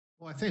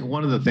Well, I think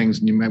one of the things,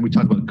 we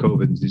talked about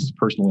COVID and this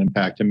personal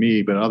impact to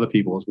me, but other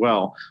people as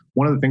well.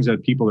 One of the things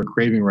that people are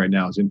craving right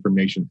now is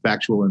information,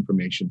 factual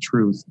information,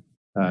 truth,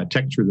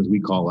 tech truth, as we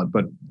call it.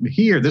 But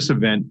here, this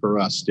event for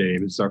us,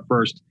 Dave, it's our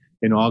first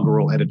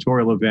inaugural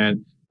editorial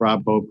event.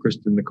 Rob Hope,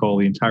 Kristen, Nicole,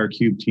 the entire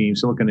CUBE team,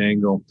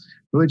 SiliconANGLE,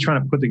 really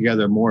trying to put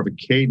together more of a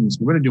cadence.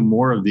 We're going to do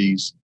more of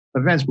these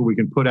events where we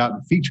can put out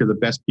and feature the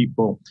best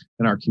people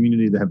in our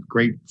community that have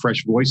great,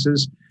 fresh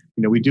voices.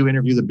 We do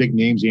interview the big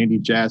names, Andy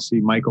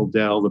Jassy, Michael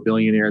Dell, the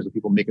billionaires, the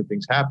people making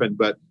things happen,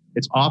 but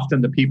it's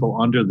often the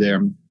people under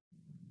them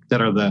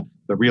that are the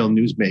real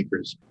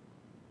newsmakers.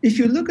 If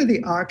you look at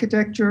the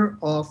architecture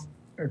of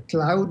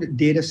cloud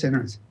data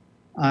centers,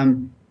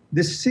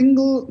 the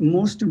single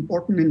most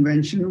important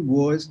invention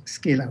was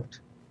scale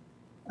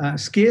out.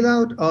 Scale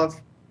out of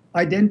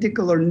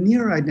identical or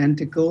near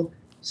identical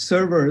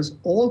servers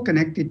all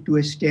connected to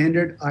a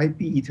standard IP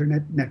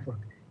Ethernet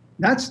network.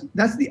 That's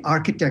the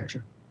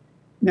architecture.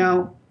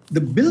 Now,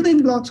 the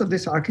building blocks of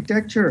this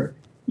architecture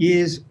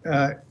is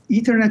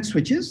Ethernet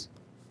switches,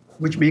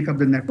 which make up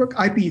the network,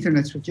 IP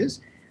Ethernet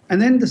switches.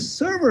 And then the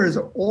servers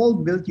are all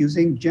built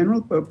using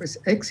general purpose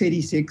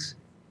x86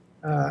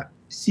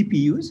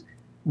 CPUs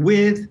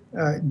with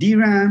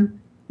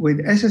DRAM, with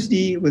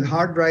SSD, with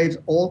hard drives,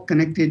 all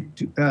connected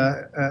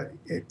to,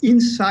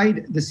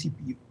 inside the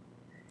CPU.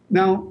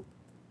 Now,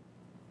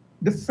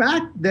 the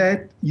fact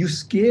that you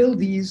scale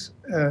these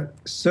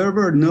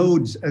server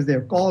nodes, as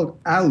they're called,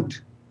 out,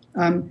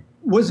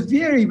 was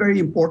very, very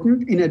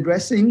important in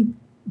addressing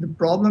the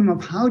problem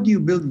of how do you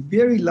build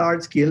very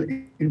large-scale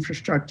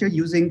infrastructure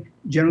using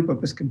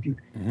general-purpose compute.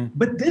 Mm-hmm.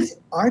 But this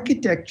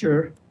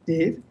architecture,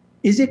 Dave,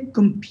 is a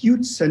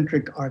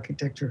compute-centric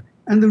architecture.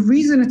 And the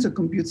reason it's a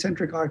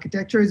compute-centric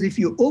architecture is if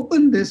you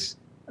open this,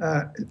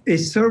 a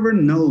server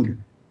node,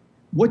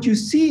 what you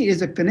see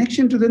is a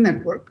connection to the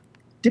network,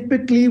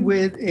 typically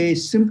with a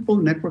simple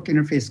network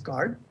interface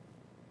card.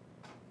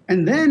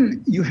 And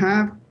then you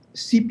have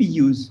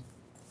CPUs,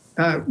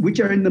 which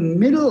are in the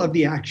middle of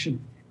the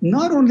action.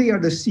 Not only are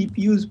the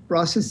CPUs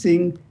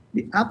processing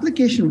the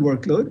application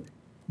workload,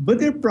 but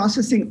they're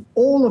processing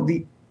all of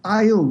the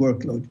I/O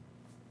workload,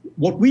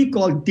 what we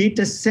call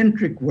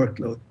data-centric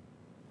workload.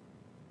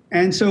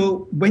 And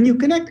so when you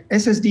connect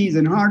SSDs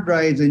and hard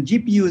drives and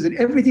GPUs and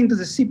everything to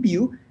the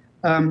CPU,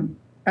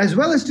 as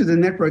well as to the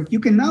network, you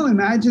can now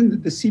imagine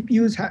that the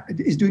CPU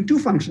is doing two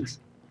functions.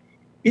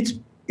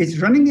 It's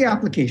running the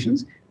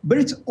applications, but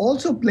it's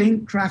also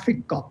playing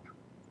traffic cop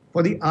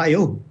for the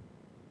I/O.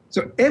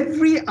 So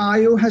every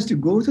I/O has to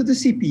go to the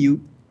CPU,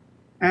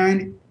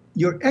 and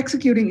you're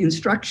executing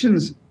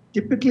instructions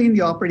typically in the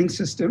operating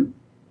system,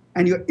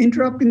 and you're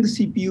interrupting the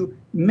CPU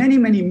many,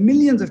 many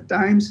millions of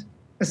times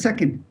a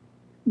second.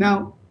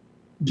 Now,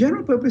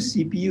 general purpose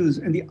CPUs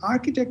and the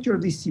architecture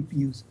of these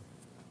CPUs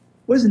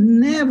was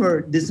never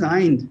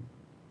designed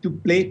to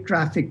play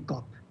traffic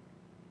cop,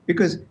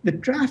 because the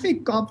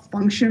traffic cop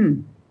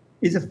function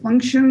is a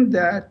function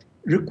that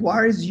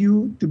requires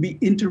you to be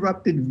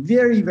interrupted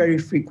very, very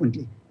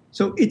frequently.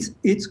 So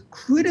it's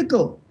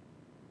critical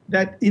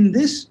that in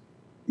this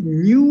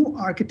new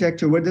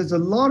architecture where there's a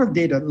lot of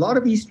data, a lot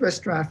of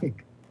east-west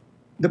traffic,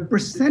 the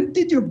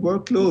percentage of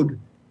workload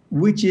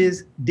which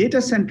is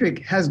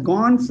data-centric has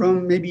gone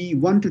from maybe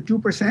 1 to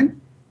 2%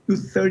 to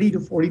 30 to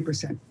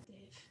 40%.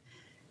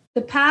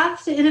 The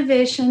path to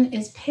innovation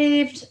is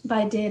paved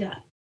by data.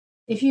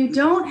 If you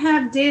don't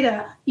have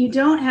data, you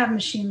don't have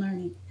machine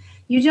learning.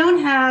 You don't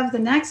have the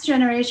next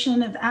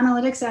generation of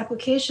analytics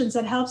applications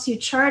that helps you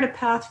chart a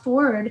path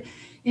forward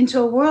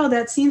into a world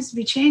that seems to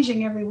be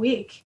changing every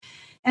week.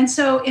 And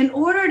so in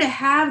order to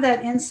have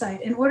that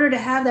insight, in order to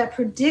have that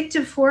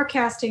predictive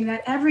forecasting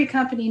that every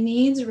company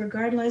needs,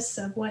 regardless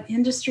of what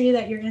industry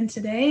that you're in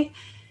today,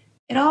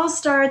 it all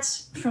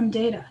starts from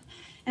data.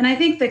 And I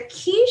think the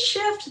key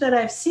shift that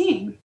I've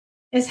seen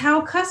is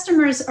how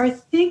customers are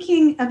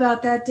thinking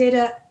about that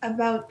data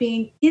about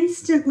being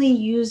instantly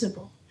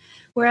usable.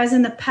 Whereas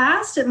in the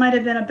past, it might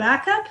have been a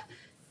backup,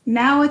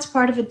 now it's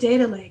part of a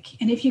data lake.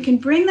 And if you can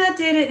bring that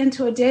data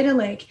into a data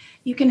lake,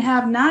 you can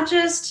have not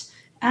just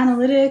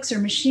analytics or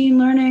machine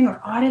learning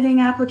or auditing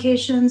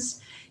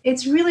applications.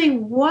 It's really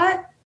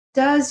what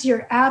does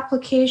your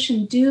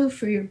application do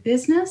for your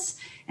business,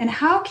 and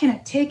how can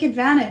it take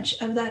advantage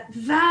of that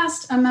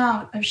vast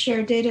amount of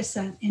shared data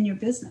set in your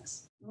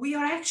business? We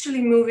are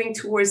actually moving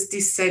towards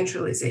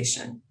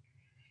decentralization.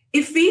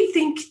 If we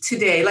think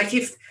today,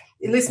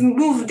 let's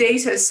move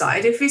data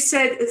aside. If we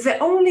said the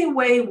only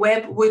way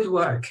web would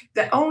work,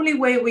 the only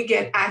way we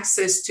get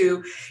access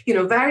to,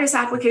 various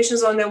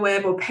applications on the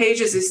web or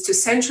pages is to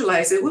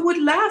centralize it, we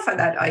would laugh at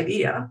that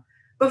idea.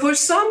 But for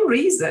some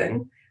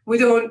reason, we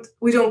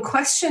don't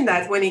question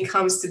that when it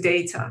comes to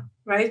data,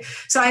 right?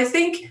 So I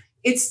think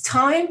it's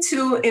time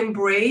to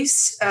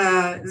embrace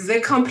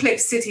the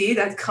complexity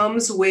that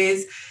comes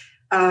with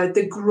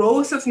the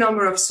growth of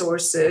number of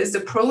sources, the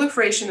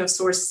proliferation of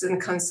sources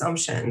and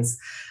consumptions.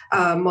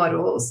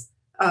 Models,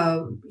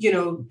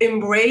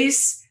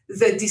 embrace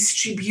the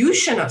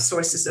distribution of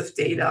sources of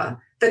data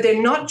that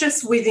they're not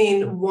just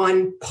within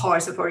one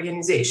part of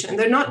organization.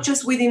 They're not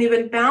just within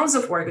even bounds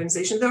of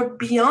organization. They're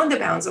beyond the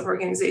bounds of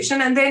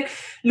organization. And then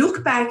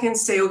look back and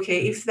say,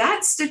 okay, if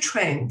that's the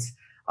trend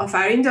of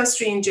our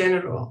industry in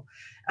general,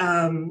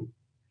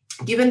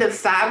 given the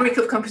fabric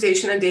of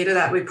computation and data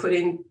that we put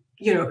in,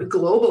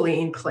 globally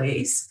in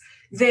place,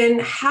 then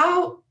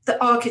how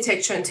the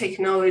architecture and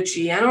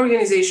technology and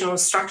organizational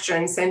structure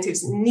and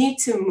incentives need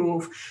to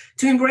move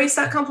to embrace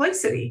that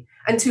complexity.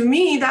 And to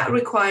me, that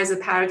requires a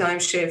paradigm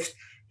shift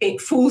in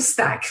full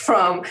stack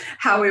from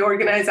how we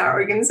organize our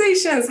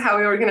organizations, how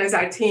we organize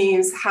our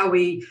teams, how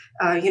we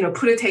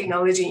put a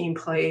technology in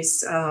place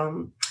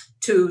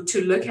to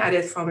look at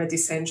it from a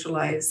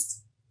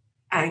decentralized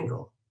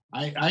angle.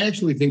 I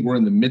actually think we're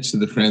in the midst of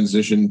the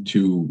transition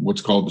to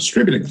what's called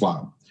distributed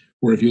cloud,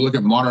 where if you look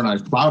at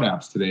modernized cloud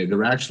apps today,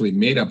 they're actually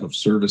made up of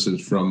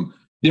services from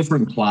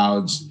different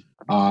clouds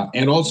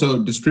and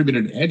also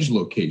distributed edge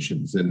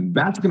locations. And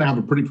that's going to have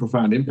a pretty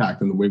profound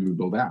impact on the way we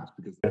build apps.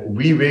 Because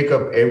we wake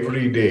up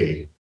every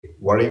day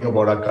worrying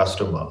about our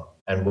customer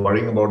and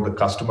worrying about the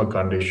customer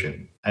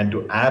condition, and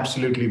to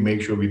absolutely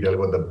make sure we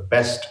deliver the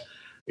best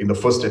in the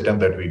first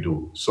attempt that we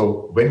do.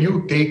 So when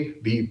you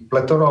take the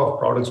plethora of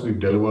products we've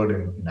delivered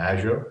in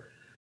Azure,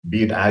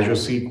 be it Azure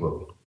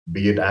SQL,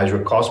 be it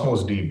Azure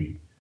Cosmos DB,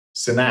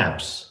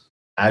 Synapse,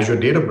 Azure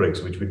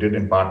Databricks, which we did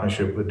in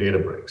partnership with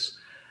Databricks,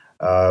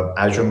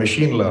 Azure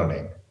Machine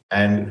Learning,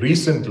 and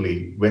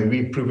recently when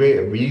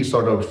we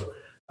sort of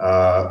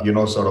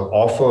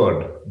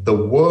offered the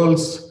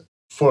world's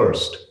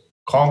first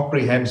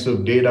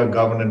comprehensive data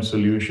governance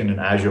solution in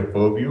Azure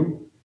Purview,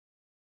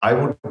 I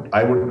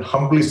would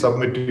humbly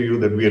submit to you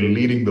that we are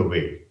leading the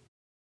way.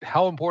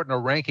 How important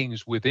are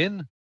rankings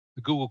within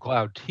the Google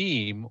Cloud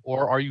team,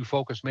 or are you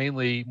focused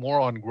mainly more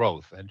on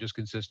growth and just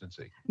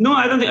consistency? No,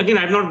 I don't think, again,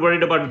 I'm not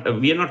worried about,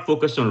 we are not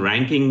focused on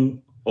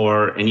ranking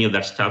or any of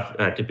that stuff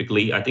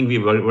typically. I think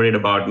we're worried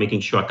about making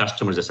sure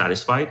customers are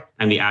satisfied,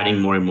 and we're adding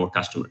more and more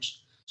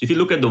customers. So if you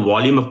look at the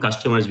volume of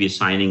customers we're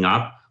signing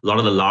up, a lot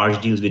of the large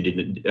deals we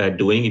did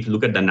doing, if you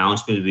look at the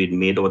announcements we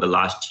made over the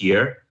last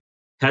year,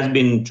 has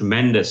been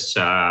tremendous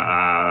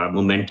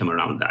momentum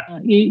around that.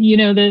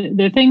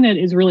 The thing that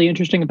is really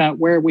interesting about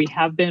where we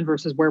have been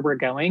versus where we're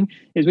going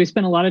is we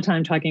spent a lot of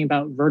time talking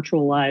about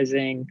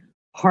virtualizing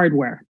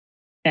hardware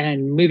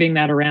and moving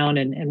that around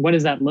and what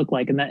does that look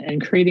like,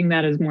 and creating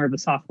that as more of a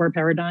software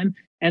paradigm.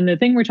 And the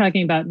thing we're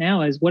talking about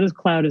now is, what does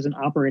cloud as an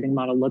operating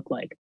model look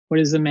like? What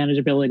is the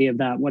manageability of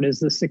that? What is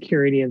the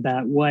security of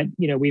that?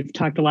 We've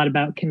talked a lot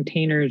about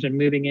containers and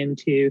moving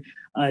into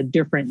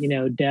different,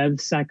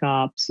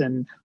 DevSecOps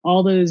and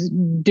all those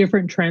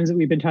different trends that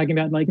we've been talking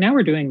about. Like, now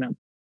we're doing them.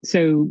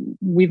 So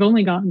we've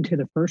only gotten to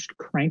the first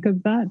crank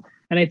of that.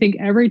 And I think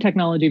every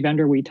technology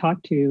vendor we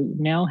talk to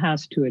now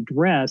has to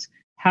address,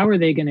 how are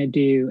they going to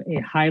do a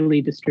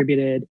highly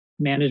distributed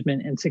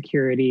management and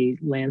security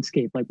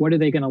landscape? Like, what are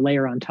they going to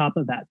layer on top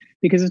of that?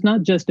 Because it's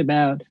not just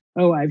about,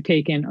 oh, I've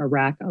taken a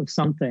rack of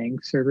something,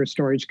 server,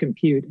 storage,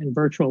 compute, and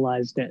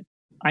virtualized it.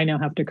 I now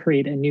have to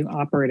create a new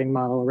operating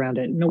model around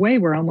it. In a way,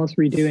 we're almost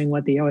redoing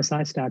what the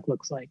OSI stack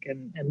looks like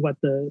and what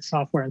the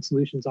software and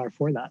solutions are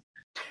for that.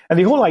 And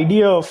the whole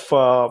idea of,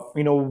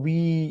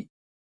 we,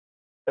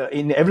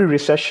 in every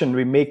recession,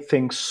 we make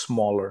things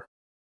smaller.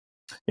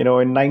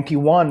 In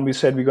 91, we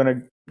said we're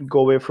going to go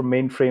away from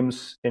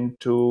mainframes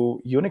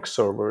into Unix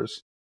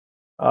servers,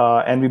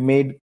 and we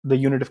made the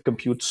unit of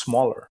compute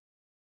smaller.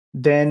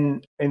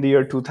 Then in the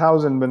year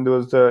 2000, when there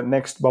was the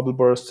next bubble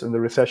burst and the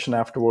recession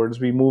afterwards,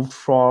 we moved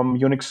from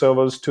Unix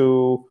servers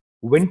to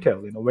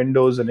Wintel,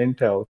 Windows and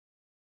Intel,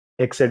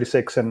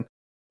 x86, and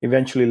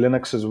eventually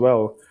Linux as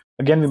well.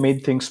 Again, we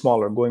made things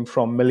smaller, going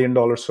from $1 million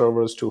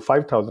servers to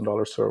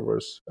 $5,000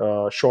 servers,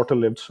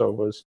 shorter-lived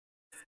servers.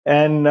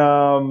 And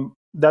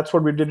that's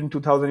what we did in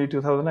 2008,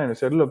 2009. I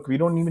said, look, we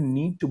don't even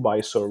need to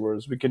buy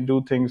servers. We can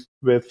do things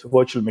with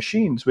virtual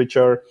machines, which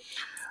are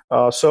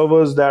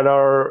servers that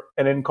are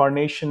an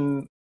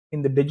incarnation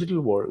in the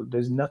digital world.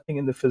 There's nothing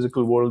in the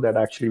physical world that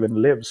actually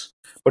even lives.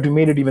 But we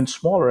made it even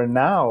smaller. And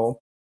now,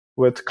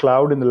 with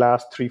cloud in the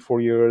last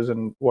 3-4 years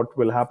and what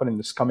will happen in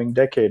this coming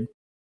decade,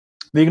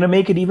 we're going to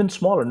make it even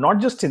smaller, not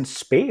just in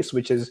space,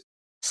 which is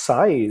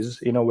size,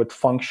 with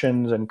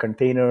functions and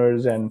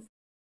containers and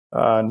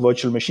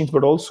virtual machines,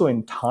 but also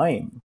in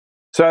time.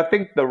 So I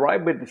think the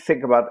right way to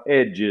think about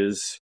edge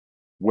is,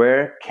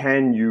 where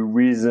can you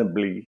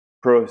reasonably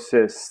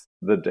process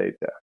the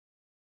data?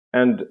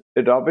 And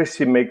it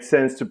obviously makes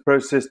sense to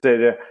process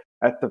data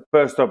at the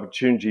first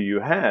opportunity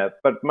you have,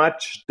 but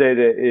much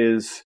data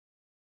is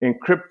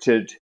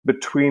encrypted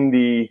between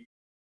the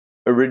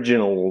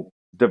original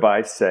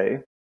device,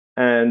 say,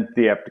 and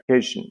the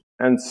application.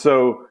 And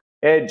so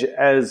edge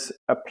as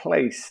a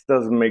place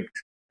doesn't make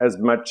as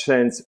much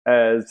sense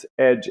as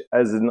edge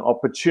as an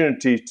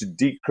opportunity to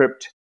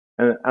decrypt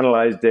and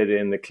analyze data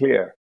in the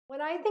clear.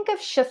 When I think of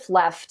shift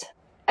left,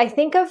 I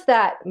think of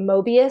that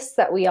Mobius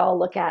that we all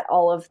look at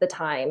all of the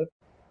time,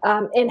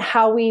 in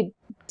how we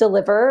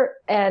deliver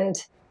and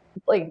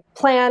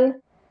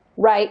plan,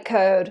 write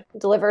code,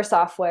 deliver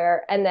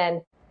software, and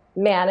then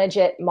manage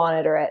it,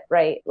 monitor it,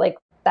 right? Like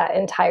that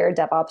entire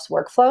DevOps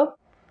workflow.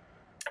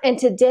 And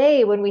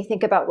today, when we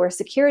think about where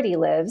security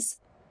lives,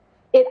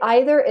 it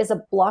either is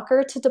a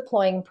blocker to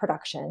deploying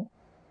production,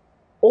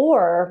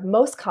 or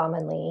most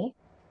commonly,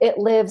 it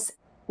lives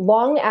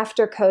long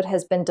after code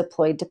has been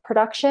deployed to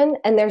production,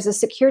 and there's a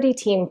security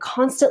team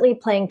constantly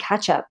playing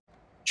catch up,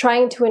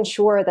 trying to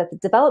ensure that the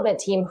development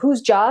team,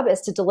 whose job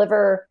is to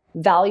deliver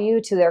value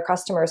to their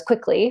customers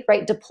quickly,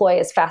 right, deploy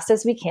as fast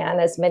as we can,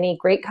 as many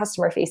great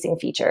customer-facing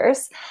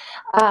features.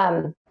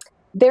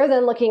 They're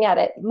then looking at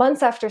it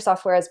months after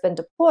software has been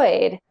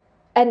deployed,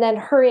 and then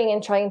hurrying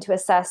and trying to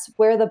assess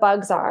where the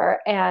bugs are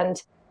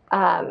and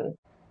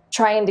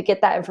trying to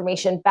get that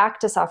information back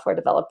to software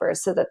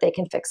developers so that they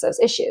can fix those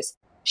issues.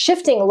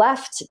 Shifting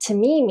left to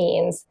me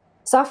means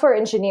software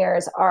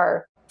engineers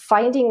are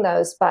finding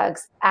those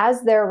bugs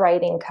as they're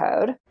writing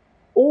code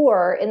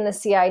or in the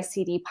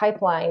CI/CD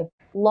pipeline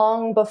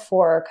long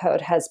before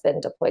code has been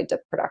deployed to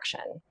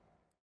production.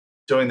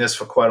 Doing this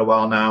for quite a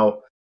while now,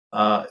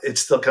 it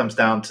still comes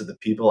down to the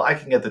people. I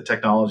can get the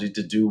technology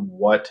to do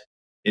what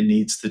it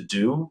needs to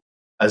do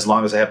as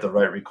long as I have the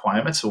right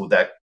requirements. So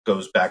that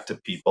goes back to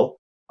people.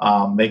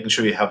 Making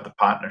sure you have the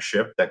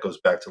partnership, that goes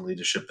back to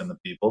leadership and the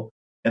people.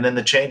 And then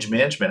the change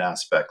management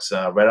aspects.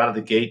 Right out of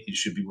the gate, you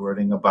should be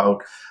worrying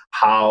about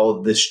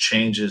how this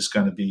change is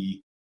going to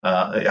be,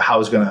 how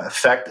it's going to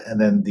affect, and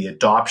then the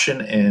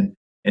adoption and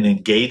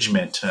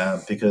engagement,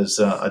 because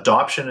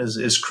adoption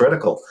is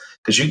critical.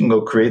 Because you can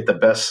go create the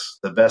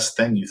best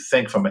thing you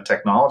think from a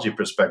technology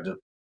perspective,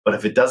 but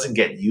if it doesn't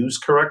get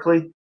used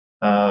correctly,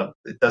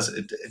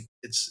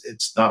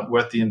 it's not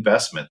worth the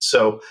investment.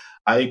 So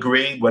I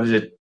agree. What is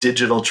it?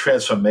 Digital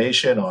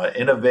transformation or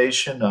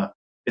innovation?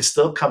 It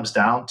still comes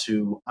down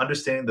to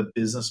understanding the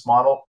business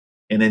model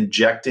and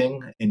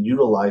injecting and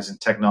utilizing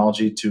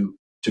technology to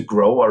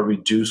grow or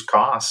reduce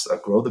costs,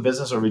 grow the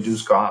business or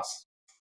reduce costs.